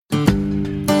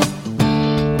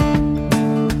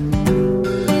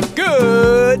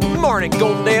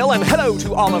hello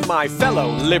to all of my fellow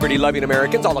liberty-loving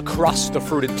Americans all across the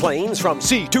fruited plains from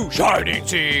sea to shining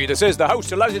sea. This is the host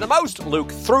who loves you the most, Luke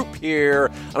Throop, here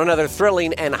on another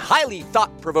thrilling and highly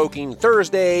thought-provoking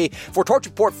Thursday for Torch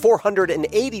Report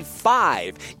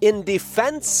 485 in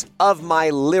defense of my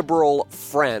liberal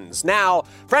friends. Now,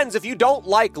 friends, if you don't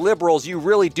like liberals, you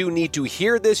really do need to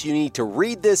hear this. You need to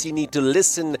read this. You need to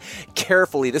listen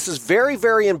carefully. This is very,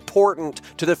 very important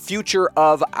to the future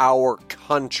of our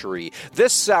country.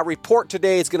 This report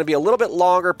today is going to be a little bit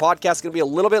longer. Podcast is going to be a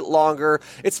little bit longer.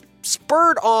 It's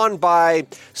spurred on by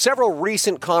several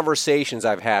recent conversations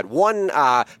I've had. One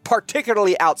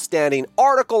particularly outstanding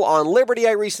article on liberty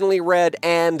I recently read,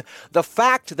 and the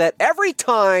fact that every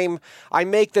time I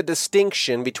make the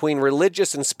distinction between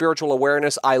religious and spiritual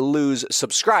awareness, I lose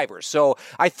subscribers. So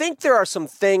I think there are some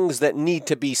things that need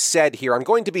to be said here. I'm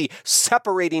going to be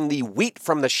separating the wheat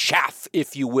from the chaff,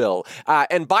 if you will.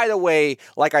 And by the way,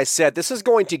 like I said, this is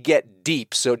going to get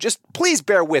deep, so just please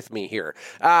bear with me here.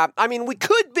 We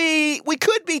could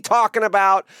be talking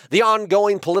about the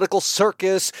ongoing political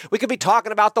circus. We could be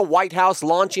talking about the White House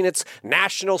launching its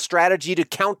national strategy to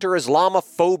counter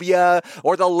Islamophobia,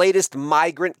 or the latest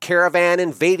migrant caravan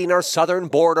invading our southern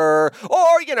border,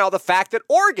 or, the fact that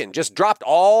Oregon just dropped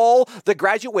all the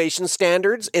graduation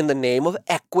standards in the name of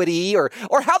equity, or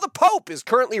how the Pope is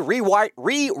currently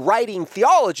rewriting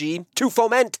theology to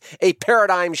foment a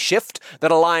paradigm shift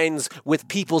that aligns with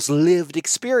people's lived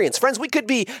experience. Friends, we could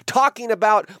be talking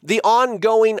about the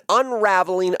ongoing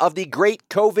unraveling of the great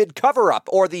COVID cover-up,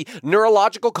 or the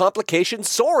neurological complications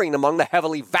soaring among the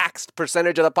heavily vaxxed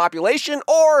percentage of the population,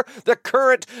 or the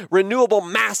current renewable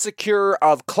massacre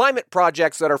of climate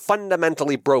projects that are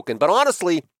fundamentally broken. But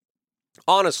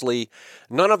honestly,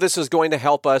 none of this is going to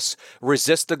help us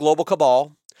resist the global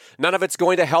cabal. None of it's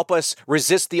going to help us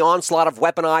resist the onslaught of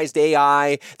weaponized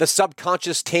AI, the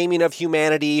subconscious taming of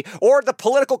humanity, or the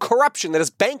political corruption that is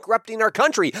bankrupting our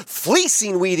country,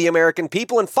 fleecing we the American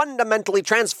people, and fundamentally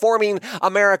transforming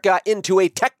America into a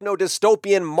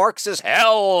techno-dystopian Marxist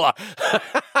hell.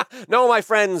 No, my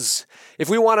friends,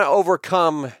 if we want to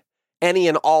overcome any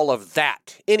and all of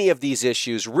that, any of these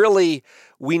issues, really,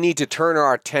 we need to turn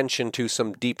our attention to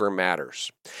some deeper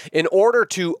matters. In order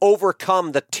to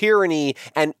overcome the tyranny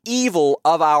and evil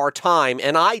of our time,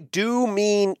 and I do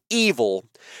mean evil,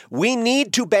 we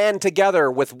need to band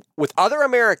together with other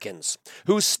Americans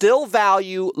who still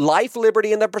value life,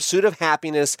 liberty, and the pursuit of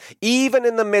happiness, even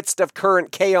in the midst of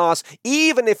current chaos,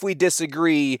 even if we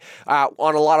disagree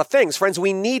on a lot of things. Friends,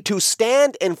 we need to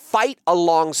stand and fight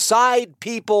alongside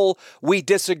people we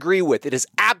disagree with. It is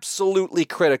absolutely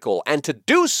critical. And to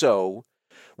do so,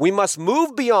 we must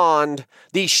move beyond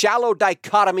the shallow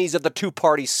dichotomies of the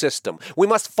two-party system. We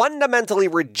must fundamentally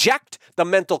reject the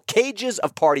mental cages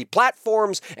of party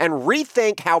platforms and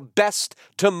rethink how best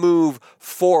to move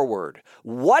forward.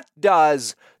 What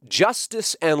does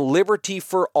justice and liberty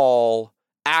for all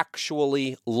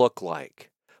actually look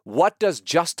like? What does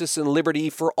justice and liberty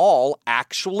for all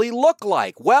actually look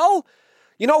like? Well,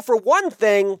 for one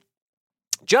thing,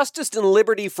 justice and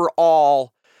liberty for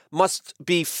all must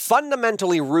be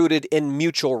fundamentally rooted in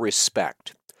mutual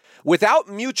respect. Without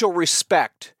mutual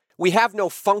respect, we have no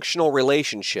functional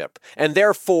relationship, and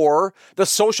therefore the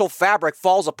social fabric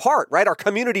falls apart, right? Our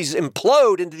communities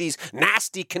implode into these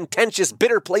nasty, contentious,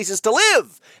 bitter places to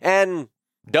live. And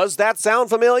does that sound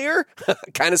familiar?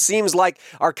 Kind of seems like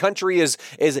our country is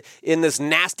in this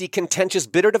nasty, contentious,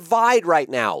 bitter divide right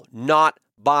now, not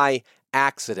by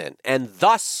accident. And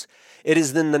thus, it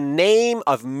is in the name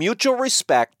of mutual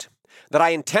respect that I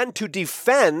intend to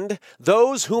defend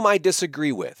those whom I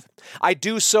disagree with. I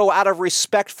do so out of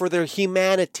respect for their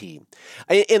humanity,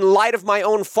 in light of my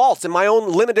own faults and my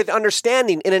own limited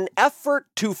understanding, in an effort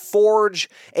to forge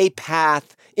a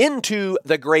path into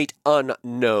the great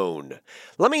unknown.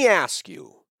 Let me ask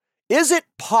you, is it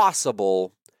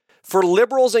possible for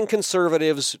liberals and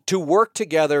conservatives to work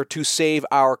together to save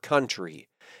our country?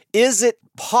 Is it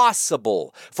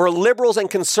possible for liberals and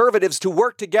conservatives to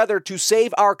work together to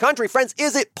save our country? Friends,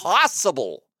 is it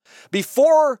possible?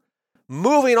 Before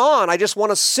moving on, I just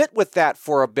want to sit with that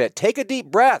for a bit. Take a deep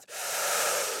breath.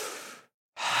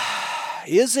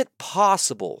 Is it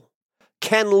possible?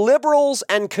 Can liberals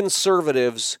and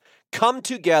conservatives come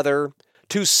together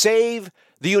to save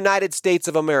the United States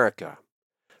of America?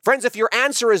 Friends, if your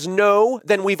answer is no,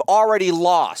 then we've already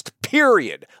lost,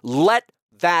 period. Let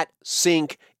that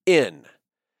sink in.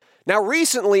 Now,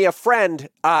 recently, a friend,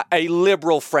 a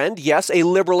liberal friend, yes, a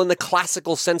liberal in the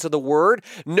classical sense of the word,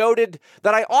 noted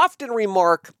that I often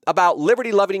remark about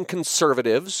liberty-loving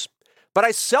conservatives but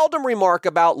I seldom remark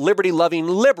about liberty-loving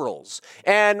liberals.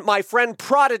 And my friend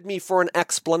prodded me for an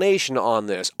explanation on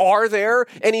this. Are there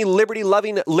any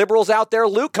liberty-loving liberals out there,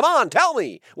 Luke? Come on, tell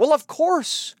me. Well, of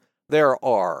course there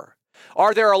are.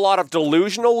 Are there a lot of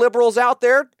delusional liberals out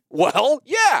there? Well,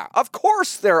 yeah, of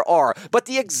course there are. But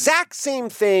the exact same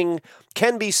thing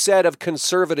can be said of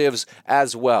conservatives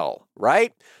as well,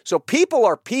 right? So people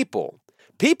are people.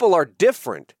 People are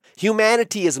different.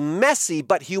 Humanity is messy,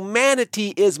 but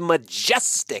humanity is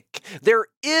majestic. There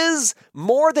is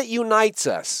more that unites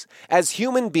us as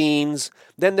human beings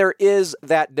than there is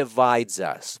that divides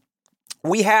us.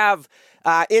 We have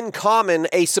in common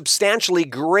a substantially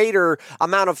greater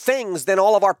amount of things than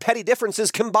all of our petty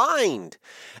differences combined.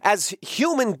 As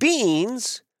human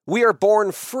beings, we are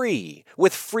born free,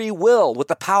 with free will, with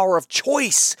the power of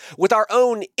choice, with our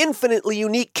own infinitely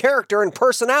unique character and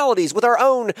personalities, with our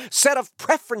own set of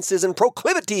preferences and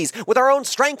proclivities, with our own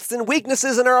strengths and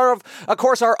weaknesses, and of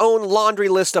course, our own laundry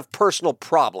list of personal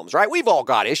problems, right? We've all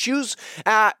got issues,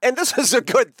 and this is a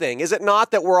good thing, is it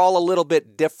not, that we're all a little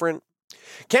bit different?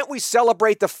 Can't we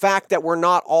celebrate the fact that we're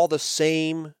not all the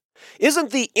same?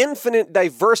 Isn't the infinite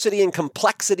diversity and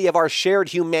complexity of our shared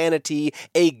humanity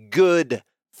a good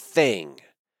thing?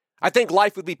 I think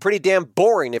life would be pretty damn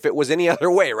boring if it was any other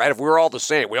way, right? If we were all the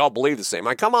same, we all believe the same.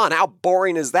 Like, come on, how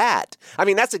boring is that? I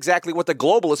mean, that's exactly what the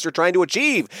globalists are trying to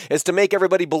achieve, is to make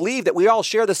everybody believe that we all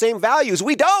share the same values.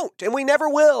 We don't, and we never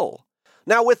will.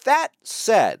 Now, with that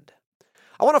said,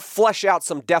 I want to flesh out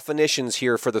some definitions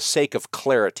here for the sake of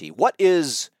clarity. What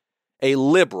is a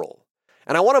liberal?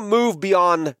 And I want to move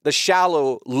beyond the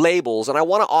shallow labels, and I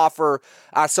want to offer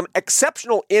some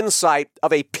exceptional insight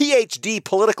of a PhD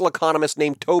political economist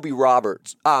named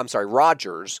Rogers.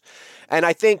 And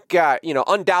I think,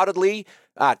 undoubtedly,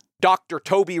 Dr.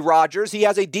 Toby Rogers, he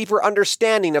has a deeper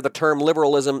understanding of the term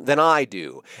liberalism than I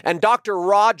do. And Dr.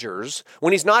 Rogers,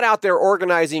 when he's not out there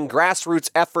organizing grassroots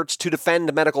efforts to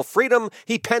defend medical freedom,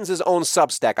 he pens his own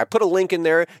Substack. I put a link in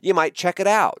there. You might check it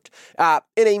out.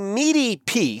 In a meaty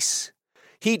piece,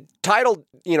 he titled,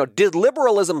 Did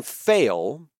Liberalism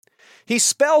Fail? He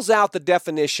spells out the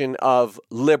definition of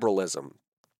liberalism.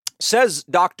 Says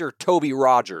Dr. Toby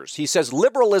Rogers, he says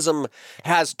liberalism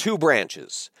has two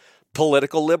branches: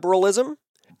 political liberalism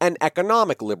and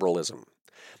economic liberalism.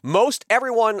 Most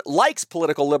everyone likes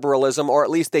political liberalism, or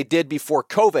at least they did before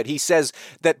COVID. He says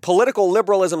that political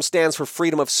liberalism stands for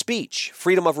freedom of speech,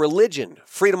 freedom of religion,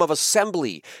 freedom of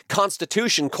assembly,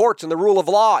 constitution, courts, and the rule of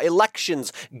law,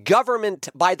 elections, government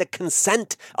by the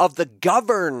consent of the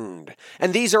governed.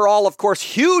 And these are all, of course,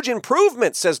 huge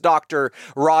improvements, says Dr.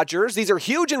 Rogers. These are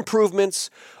huge improvements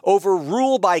over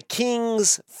rule by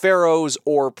kings, pharaohs,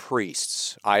 or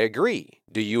priests. I agree.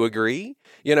 Do you agree?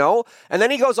 And then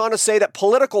he goes on to say that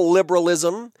political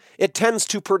liberalism, it tends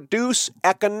to produce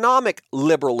economic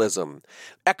liberalism.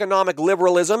 Economic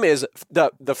liberalism is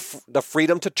the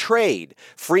freedom to trade,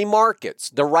 free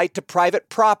markets, the right to private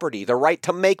property, the right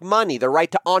to make money, the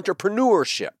right to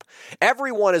entrepreneurship.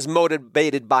 Everyone is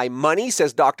motivated by money,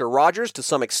 says Dr. Rogers, to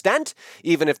some extent,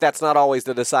 even if that's not always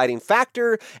the deciding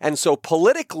factor. And so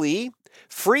politically,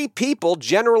 free people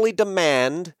generally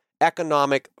demand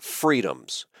economic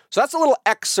freedoms. So that's a little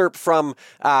excerpt from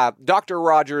Dr.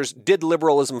 Rogers' Did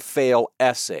Liberalism Fail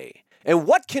essay. And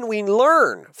what can we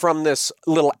learn from this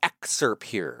little excerpt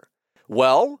here?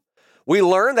 Well, we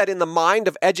learn that in the mind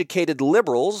of educated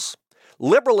liberals,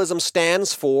 liberalism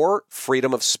stands for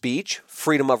freedom of speech,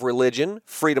 freedom of religion,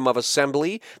 freedom of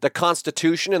assembly, the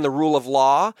Constitution and the rule of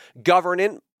law,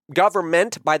 government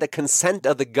by the consent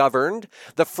of the governed,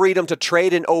 the freedom to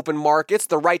trade in open markets,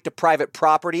 the right to private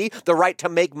property, the right to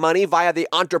make money via the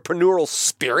entrepreneurial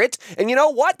spirit. And you know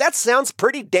what? That sounds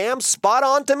pretty damn spot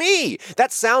on to me.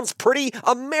 That sounds pretty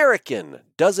American,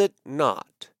 does it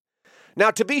not?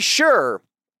 Now, to be sure,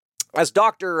 as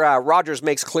Dr. Rogers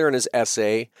makes clear in his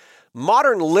essay,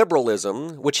 modern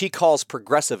liberalism, which he calls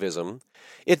progressivism,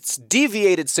 it's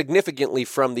deviated significantly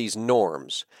from these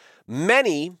norms.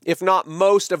 Many, if not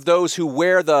most, of those who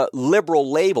wear the liberal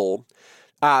label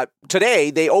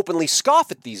today, they openly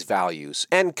scoff at these values.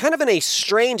 And kind of in a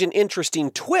strange and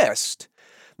interesting twist,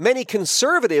 many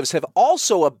conservatives have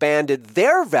also abandoned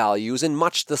their values in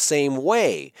much the same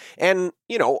way. And,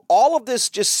 all of this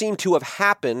just seemed to have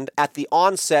happened at the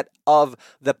onset of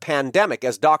the pandemic.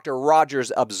 As Dr.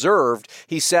 Rogers observed,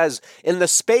 he says, in the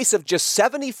space of just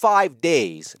 75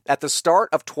 days at the start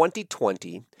of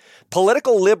 2020,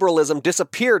 Political liberalism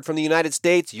disappeared from the United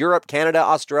States, Europe, Canada,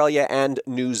 Australia, and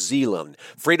New Zealand.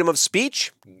 Freedom of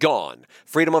speech? Gone.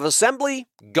 Freedom of assembly?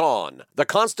 Gone. The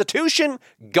Constitution?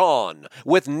 Gone.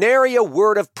 With nary a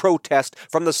word of protest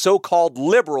from the so-called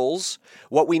liberals,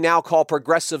 what we now call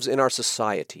progressives in our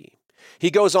society.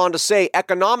 He goes on to say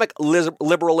economic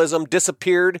liberalism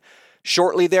disappeared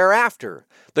shortly thereafter.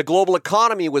 The global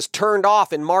economy was turned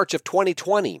off in March of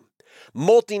 2020.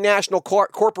 Multinational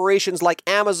corporations like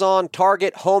Amazon,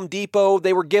 Target, Home Depot,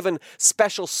 they were given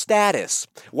special status,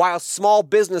 while small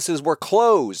businesses were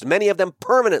closed, many of them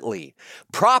permanently.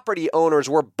 Property owners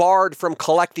were barred from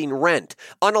collecting rent.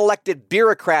 Unelected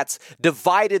bureaucrats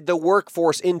divided the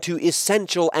workforce into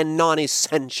essential and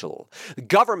non-essential.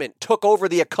 Government took over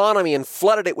the economy and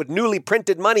flooded it with newly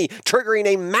printed money, triggering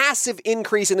a massive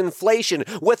increase in inflation,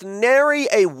 with nary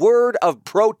a word of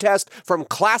protest from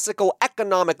classical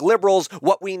economic liberals,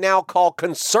 what we now call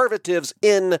conservatives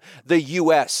in the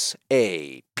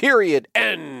USA. Period.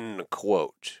 End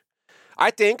quote. I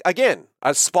think, again,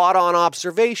 a spot-on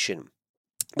observation.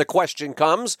 The question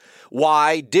comes,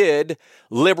 why did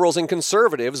liberals and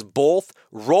conservatives both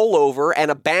roll over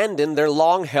and abandon their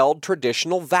long-held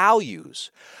traditional values?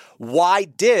 Why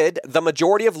did the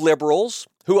majority of liberals,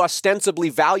 who ostensibly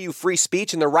value free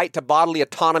speech and the right to bodily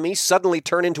autonomy, suddenly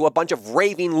turn into a bunch of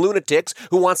raving lunatics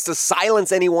who wants to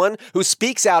silence anyone who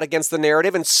speaks out against the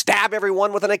narrative and stab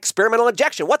everyone with an experimental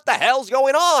injection? What the hell's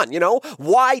going on?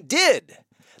 Why did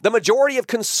the majority of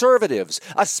conservatives,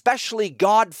 especially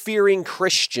God-fearing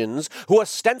Christians who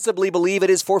ostensibly believe it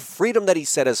is for freedom that he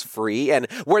set us free, and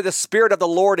where the Spirit of the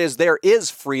Lord is, there is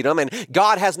freedom, and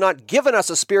God has not given us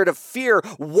a spirit of fear,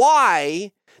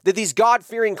 why did these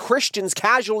God-fearing Christians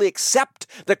casually accept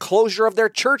the closure of their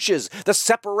churches, the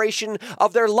separation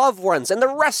of their loved ones, and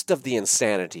the rest of the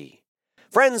insanity?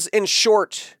 Friends, in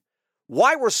short,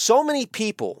 why were so many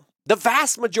people, the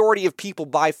vast majority of people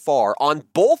by far, on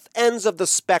both ends of the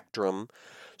spectrum,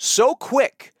 so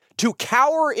quick to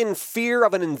cower in fear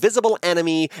of an invisible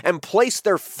enemy and place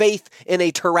their faith in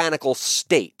a tyrannical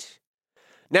state?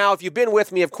 Now, if you've been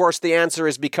with me, of course, the answer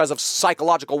is because of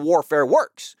psychological warfare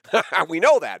works. We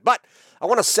know that, but I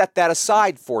want to set that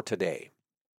aside for today.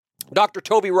 Dr.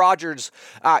 Toby Rogers,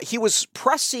 he was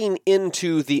pressing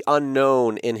into the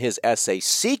unknown in his essay,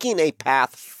 seeking a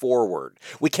path forward.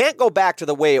 We can't go back to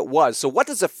the way it was, so what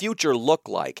does the future look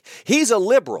like? He's a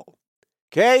liberal,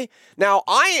 okay? Now,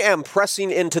 I am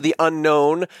pressing into the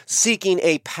unknown, seeking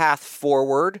a path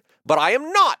forward, but I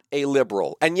am not a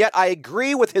liberal, and yet I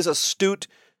agree with his astute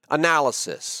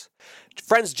analysis.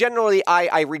 Friends, generally,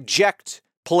 I reject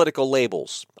political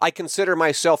labels. I consider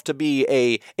myself to be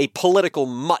a political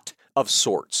mutt of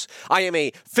sorts. I am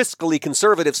a fiscally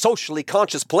conservative, socially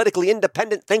conscious, politically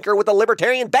independent thinker with a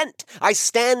libertarian bent. I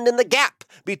stand in the gap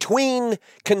between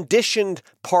conditioned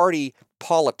party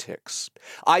politics.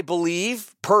 I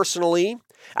believe, personally,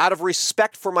 out of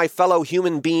respect for my fellow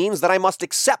human beings, that I must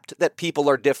accept that people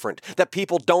are different, that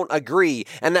people don't agree,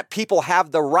 and that people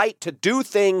have the right to do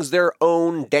things their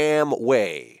own damn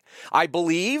way. I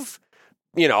believe,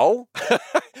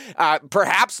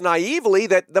 perhaps naively,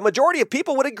 that the majority of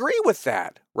people would agree with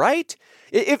that, right?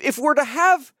 If we're to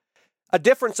have a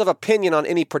difference of opinion on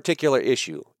any particular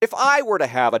issue, if I were to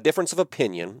have a difference of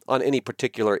opinion on any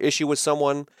particular issue with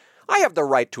someone, I have the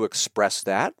right to express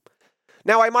that.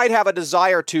 Now, I might have a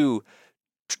desire to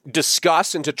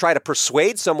discuss and to try to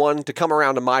persuade someone to come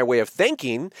around to my way of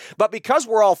thinking, but because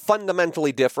we're all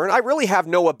fundamentally different, I really have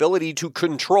no ability to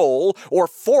control or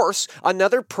force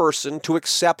another person to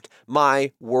accept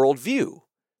my worldview.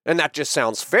 And that just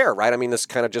sounds fair, right? I mean, that's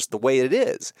kind of just the way it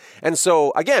is. And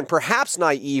so, again, perhaps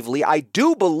naively, I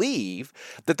do believe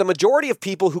that the majority of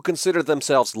people who consider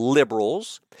themselves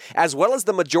liberals, as well as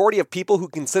the majority of people who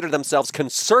consider themselves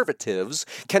conservatives,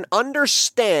 can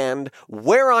understand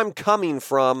where I'm coming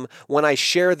from when I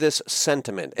share this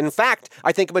sentiment. In fact,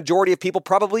 I think a majority of people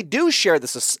probably do share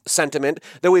this sentiment,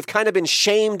 though we've kind of been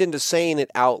shamed into saying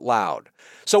it out loud.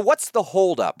 So what's the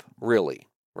holdup, really?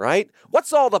 Right?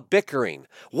 What's all the bickering?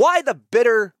 Why the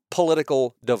bitter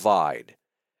political divide?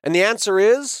 And the answer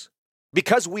is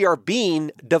because we are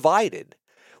being divided.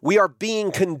 We are being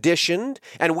conditioned,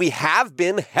 and we have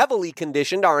been heavily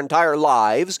conditioned our entire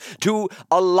lives to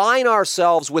align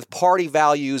ourselves with party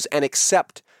values and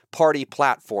accept party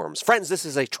platforms. Friends, this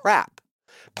is a trap.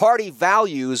 Party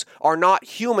values are not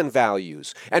human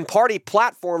values, and party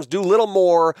platforms do little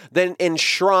more than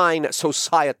enshrine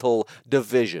societal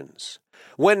divisions.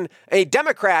 When a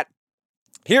Democrat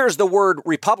hears the word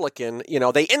Republican,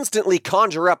 they instantly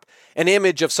conjure up an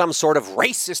image of some sort of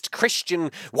racist,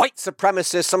 Christian, white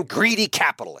supremacist, some greedy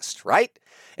capitalist, right?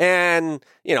 And,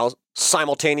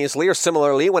 Simultaneously or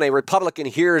similarly, when a Republican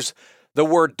hears the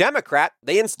word Democrat,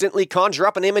 they instantly conjure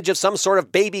up an image of some sort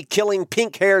of baby-killing,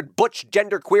 pink-haired, butch,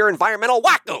 genderqueer, environmental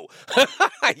wacko.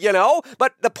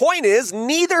 But the point is,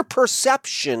 neither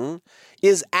perception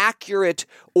is accurate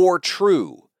or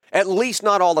true. At least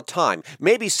not all the time.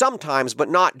 Maybe sometimes, but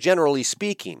not generally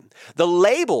speaking. The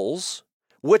labels,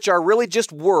 which are really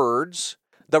just words,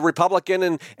 the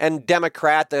Republican and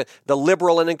Democrat, the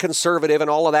liberal and conservative and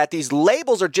all of that, these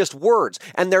labels are just words.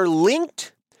 And they're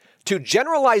linked to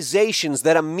generalizations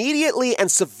that immediately and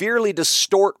severely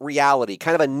distort reality,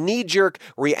 kind of a knee-jerk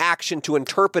reaction to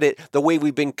interpret it the way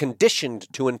we've been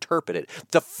conditioned to interpret it,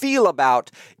 to feel about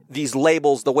these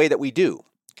labels the way that we do,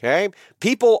 okay?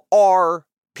 People are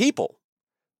people.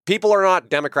 People are not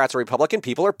Democrats or Republican.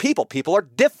 People are people. People are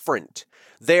different.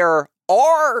 There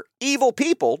are evil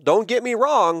people, don't get me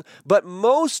wrong, but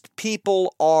most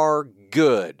people are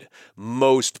good.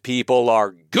 Most people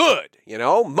are good,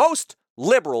 Most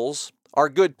liberals are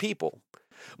good people.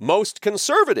 Most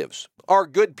conservatives are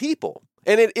good people.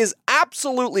 And it is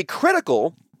absolutely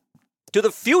critical to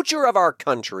the future of our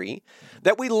country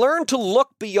that we learn to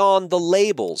look beyond the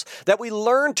labels, that we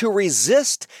learn to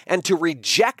resist and to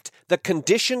reject the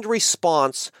conditioned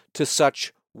response to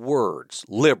such words.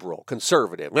 Liberal,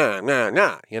 conservative,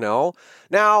 Now,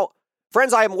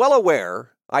 friends, I am well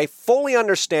aware, I fully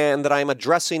understand that I'm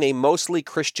addressing a mostly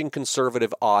Christian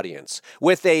conservative audience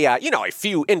with a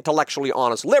few intellectually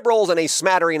honest liberals and a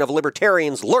smattering of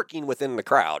libertarians lurking within the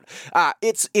crowd.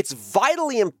 It's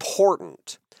vitally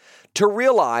important to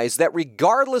realize that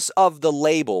regardless of the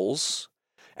labels,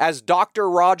 as Dr.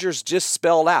 Rogers just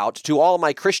spelled out to all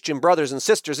my Christian brothers and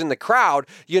sisters in the crowd,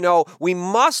 we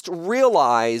must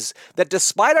realize that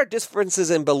despite our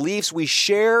differences in beliefs, we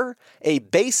share a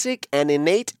basic and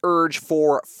innate urge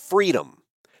for freedom.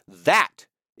 That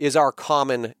is our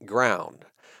common ground.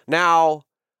 Now,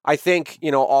 I think,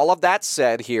 all of that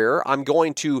said here, I'm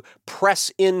going to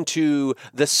press into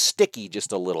the sticky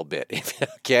just a little bit,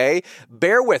 okay?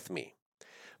 Bear with me.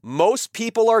 Most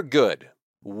people are good.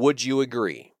 Would you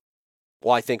agree?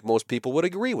 Well, I think most people would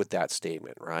agree with that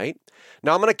statement, right?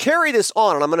 Now, I'm going to carry this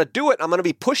on, and I'm going to do it. I'm going to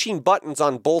be pushing buttons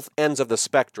on both ends of the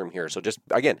spectrum here. So just,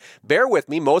 again, bear with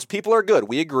me. Most people are good.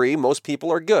 We agree. Most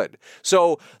people are good.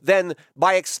 So then,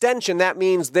 by extension, that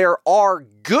means there are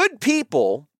good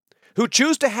people who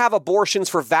choose to have abortions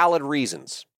for valid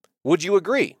reasons. Would you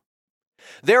agree?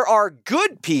 There are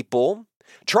good people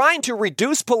trying to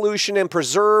reduce pollution and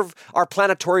preserve our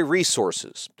planetary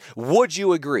resources. Would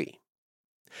you agree?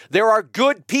 There are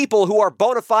good people who are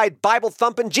bona fide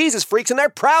Bible-thumping Jesus freaks, and they're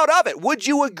proud of it. Would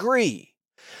you agree?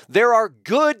 There are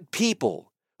good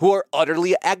people who are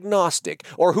utterly agnostic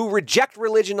or who reject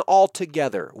religion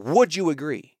altogether. Would you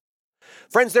agree?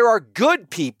 Friends, there are good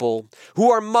people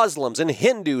who are Muslims and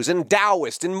Hindus and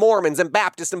Taoists and Mormons and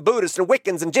Baptists and Buddhists and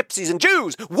Wiccans and Gypsies and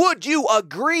Jews. Would you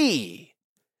agree?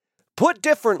 Put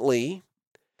differently,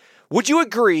 would you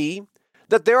agree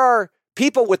that there are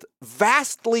people with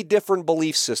vastly different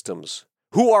belief systems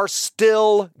who are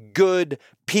still good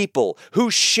people,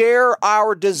 who share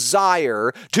our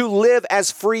desire to live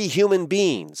as free human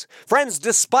beings? Friends,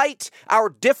 despite our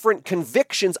different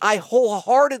convictions, I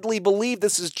wholeheartedly believe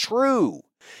this is true.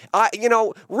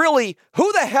 Really,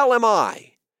 who the hell am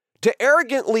I to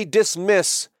arrogantly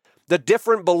dismiss the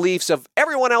different beliefs of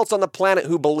everyone else on the planet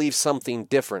who believes something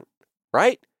different,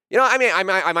 right?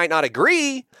 I might not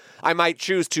agree. I might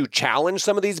choose to challenge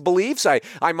some of these beliefs. I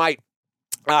might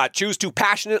choose to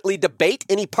passionately debate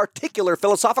any particular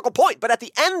philosophical point. But at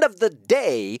the end of the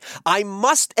day, I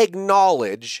must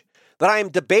acknowledge that I am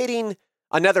debating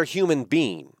another human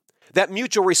being, that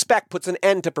mutual respect puts an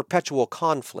end to perpetual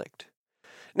conflict.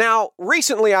 Now,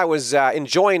 recently I was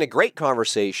enjoying a great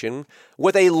conversation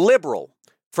with a liberal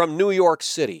from New York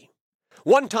City.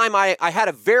 One time I had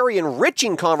a very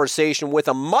enriching conversation with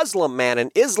a Muslim man, an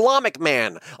Islamic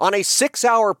man, on a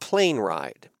 6-hour plane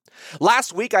ride.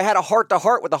 Last week I had a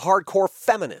heart-to-heart with a hardcore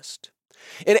feminist.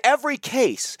 In every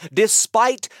case,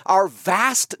 despite our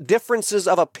vast differences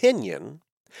of opinion,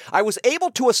 I was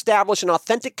able to establish an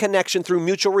authentic connection through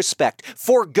mutual respect,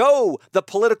 forego the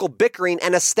political bickering,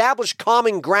 and establish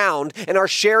common ground in our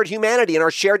shared humanity and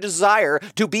our shared desire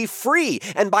to be free.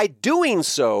 And by doing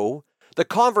so, the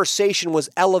conversation was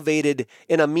elevated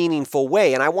in a meaningful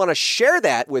way. And I want to share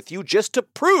that with you just to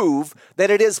prove that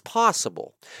it is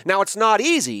possible. Now, it's not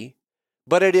easy,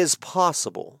 but it is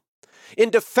possible. In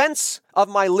defense of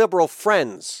my liberal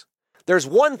friends, there's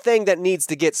one thing that needs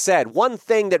to get said, one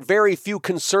thing that very few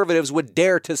conservatives would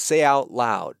dare to say out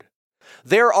loud.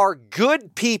 There are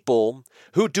good people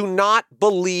who do not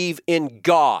believe in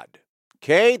God.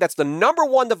 Okay, that's the number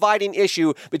one dividing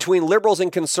issue between liberals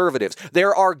and conservatives.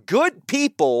 There are good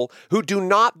people who do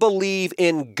not believe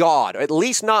in God, at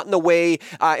least not in the way,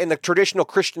 in the traditional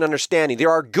Christian understanding.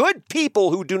 There are good people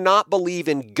who do not believe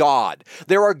in God.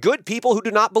 There are good people who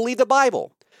do not believe the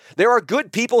Bible. There are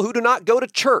good people who do not go to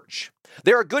church.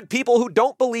 There are good people who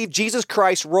don't believe Jesus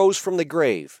Christ rose from the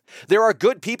grave. There are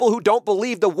good people who don't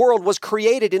believe the world was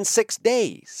created in 6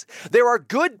 days. There are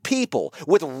good people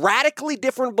with radically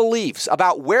different beliefs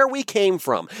about where we came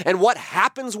from and what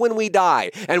happens when we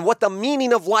die and what the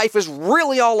meaning of life is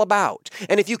really all about.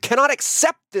 And if you cannot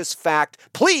accept this fact,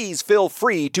 please feel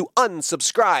free to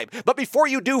unsubscribe. But before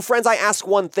you do, friends, I ask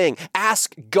one thing.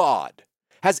 Ask God,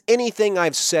 has anything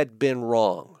I've said been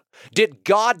wrong? Did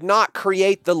God not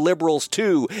create the liberals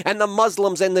too, and the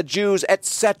Muslims and the Jews,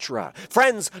 etc.?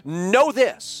 Friends, know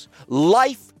this.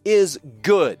 Life is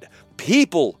good.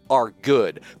 People are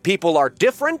good. People are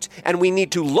different, and we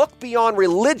need to look beyond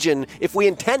religion if we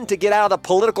intend to get out of the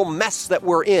political mess that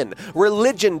we're in.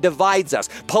 Religion divides us.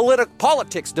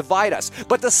 Politics divide us.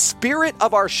 But the spirit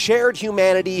of our shared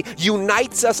humanity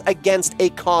unites us against a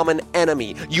common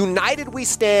enemy. United we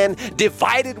stand,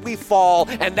 divided we fall,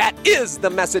 and that is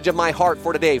the message of my heart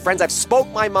for today. Friends, I've spoke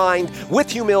my mind with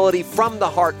humility from the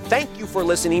heart. Thank you for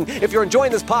listening. If you're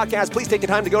enjoying this podcast, please take the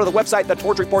time to go to the website,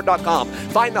 thetorchreport.com.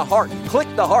 Find the heart. Click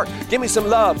the heart. Give me some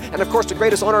love. And of course, the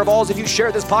greatest honor of all is if you share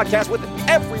this podcast with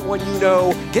everyone you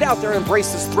know. Get out there and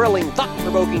embrace this thrilling,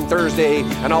 thought-provoking Thursday.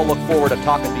 And I'll look forward to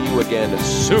talking to you again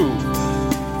soon.